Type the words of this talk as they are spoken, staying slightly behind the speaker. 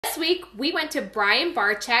This week, we went to Brian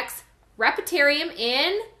Barczyk's Reptarium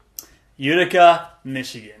in Utica,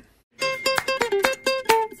 Michigan.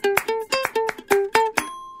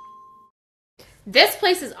 This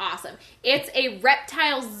place is awesome. It's a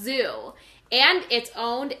reptile zoo, and it's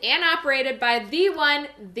owned and operated by the one,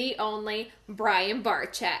 the only Brian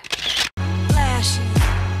Barczyk. Flashing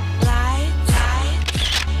lights,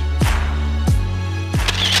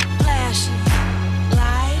 flashing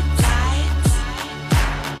lights.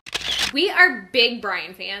 We are big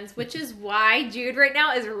Brian fans, which is why Jude right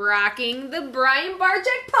now is rocking the Brian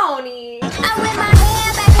Barczyk pony. I whip my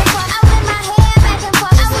hair back and forth. I whip my hair back and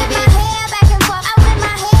forth. I whip my hair back and forth. I whip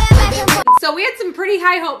my hair back and forth. So we had some pretty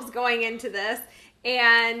high hopes going into this,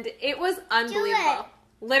 and it was unbelievable.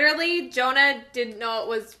 Literally, Jonah didn't know it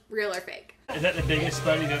was real or fake. Is that the biggest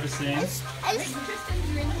spider you've ever seen? No,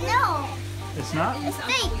 It's not? it's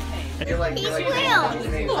fake. He's real.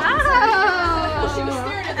 Oh.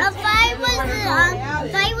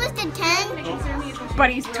 If I was the 10. But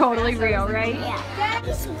he's totally real, right? Yeah.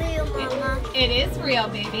 He's real, Mama. It is real,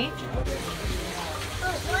 baby.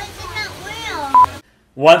 But why is it not real?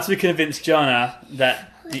 Once we convinced Jonah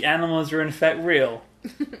that the animals were in fact real,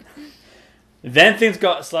 then things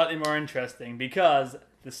got slightly more interesting because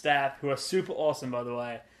the staff, who are super awesome by the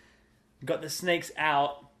way, got the snakes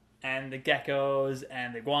out and the geckos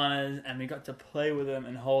and the iguanas, and we got to play with them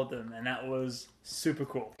and hold them, and that was super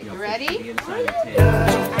cool. You ready? I'm just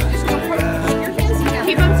gonna put your hands together.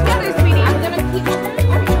 Keep them together, sweetie. I'm gonna keep them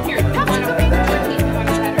here. Come on, over.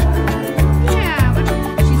 Yeah.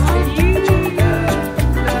 She's pretty.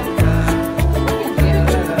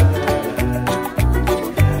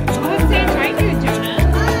 Oh, say hi to Jonah.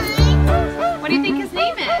 What do you think his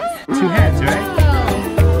name is? Two heads, right?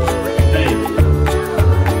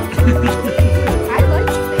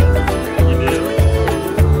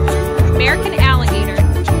 American alligator.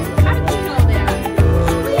 How did you know that?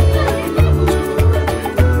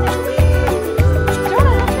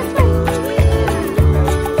 Jonah, look this way.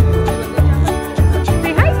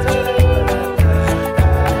 Say hi, sweetie.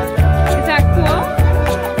 Is that cool?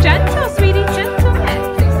 Gentle, sweetie, gentle.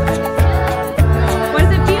 What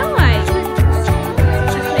does it feel like? A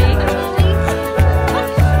snake?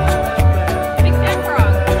 Big fat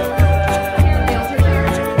frog.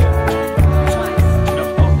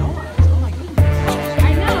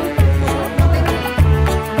 I know.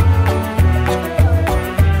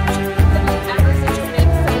 Ever since it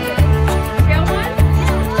makes so big. Feel one?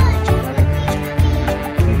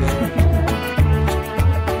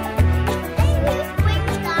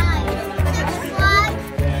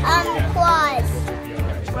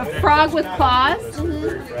 A frog with claws?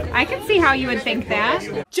 I can see how you would think that.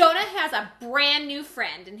 Jonah has a brand new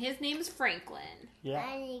friend, and his name is Franklin. Yeah.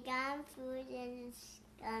 And he got food and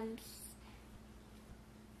salad.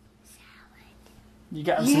 You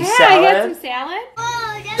got some Yeah, salad? I got some salad.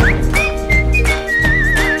 Oh, that's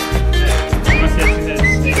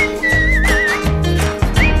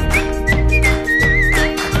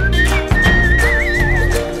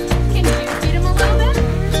Can you feed him a little bit?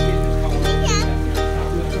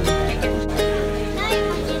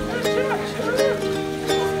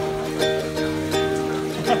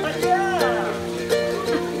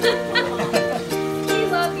 We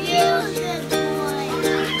love you.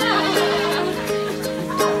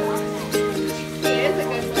 He is a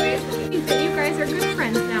good boy. You guys are good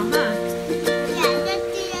friends now, huh?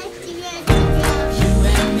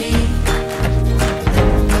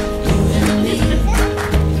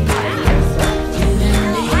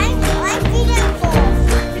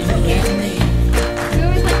 We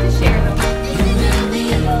always like to share them.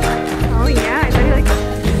 Oh yeah, I bet he likes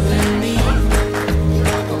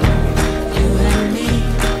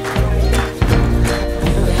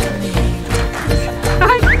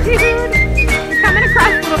Hi, dude. You're coming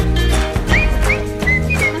across a little.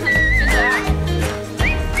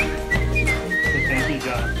 Thank you,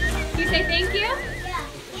 John. You say thank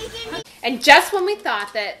you? And just when we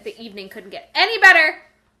thought that the evening couldn't get any better,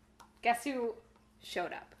 guess who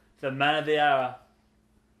showed up? The man of the hour,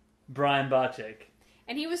 Brian Barczyk.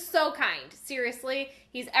 And he was so kind. Seriously,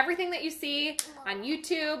 he's everything that you see on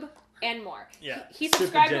YouTube and more. Yeah, he super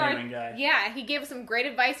subscribed to our genuine guy. Yeah, he gave us some great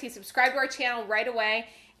advice. He subscribed to our channel right away,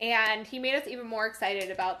 And he made us even more excited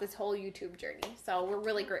about this whole YouTube journey. So we're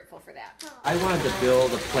really grateful for that. I wanted to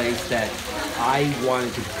build a place that I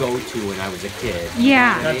wanted to go to when I was a kid.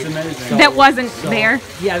 Yeah. That's amazing. That wasn't there.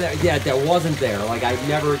 Yeah, that wasn't there. Like I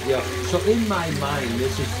never, so in my mind,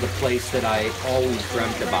 this is the place that I always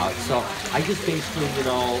dreamt about. So I just basically,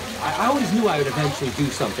 I always knew I would eventually do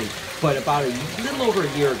something. But about a little over a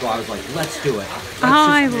year ago, I was like, let's do it.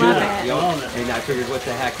 I do love it. it. And I figured, what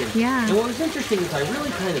the heck? And, Yeah. and what was interesting is I really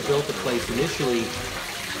kind of built the place initially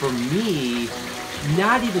for me,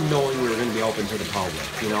 not even knowing we were going to be open to the public.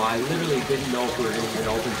 I literally didn't know if we were going to get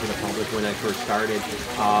open to the public when I first started.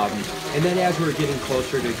 And then as we were getting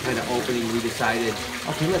closer to kind of opening, we decided,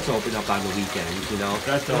 okay, let's open up on the weekends,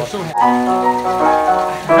 That's And I'm so awesome.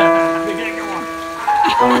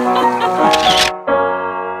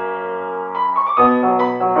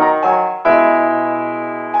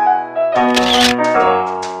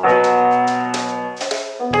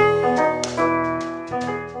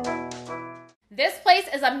 This place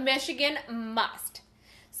is a Michigan must.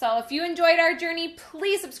 So if you enjoyed our journey,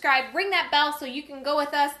 please subscribe, ring that bell so you can go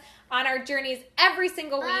with us on our journeys every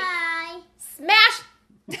single week. Bye. Smash!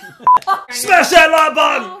 Smash that like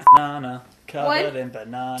button! Banana. Covered 1, in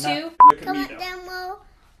banana. 2. Comment down below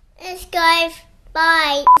and subscribe.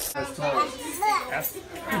 Bye. F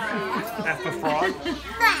for frog. I'm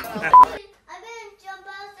gonna jump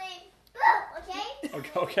out and say, okay?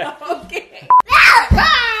 Okay. Okay.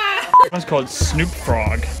 One's called Snoop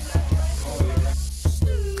Frog.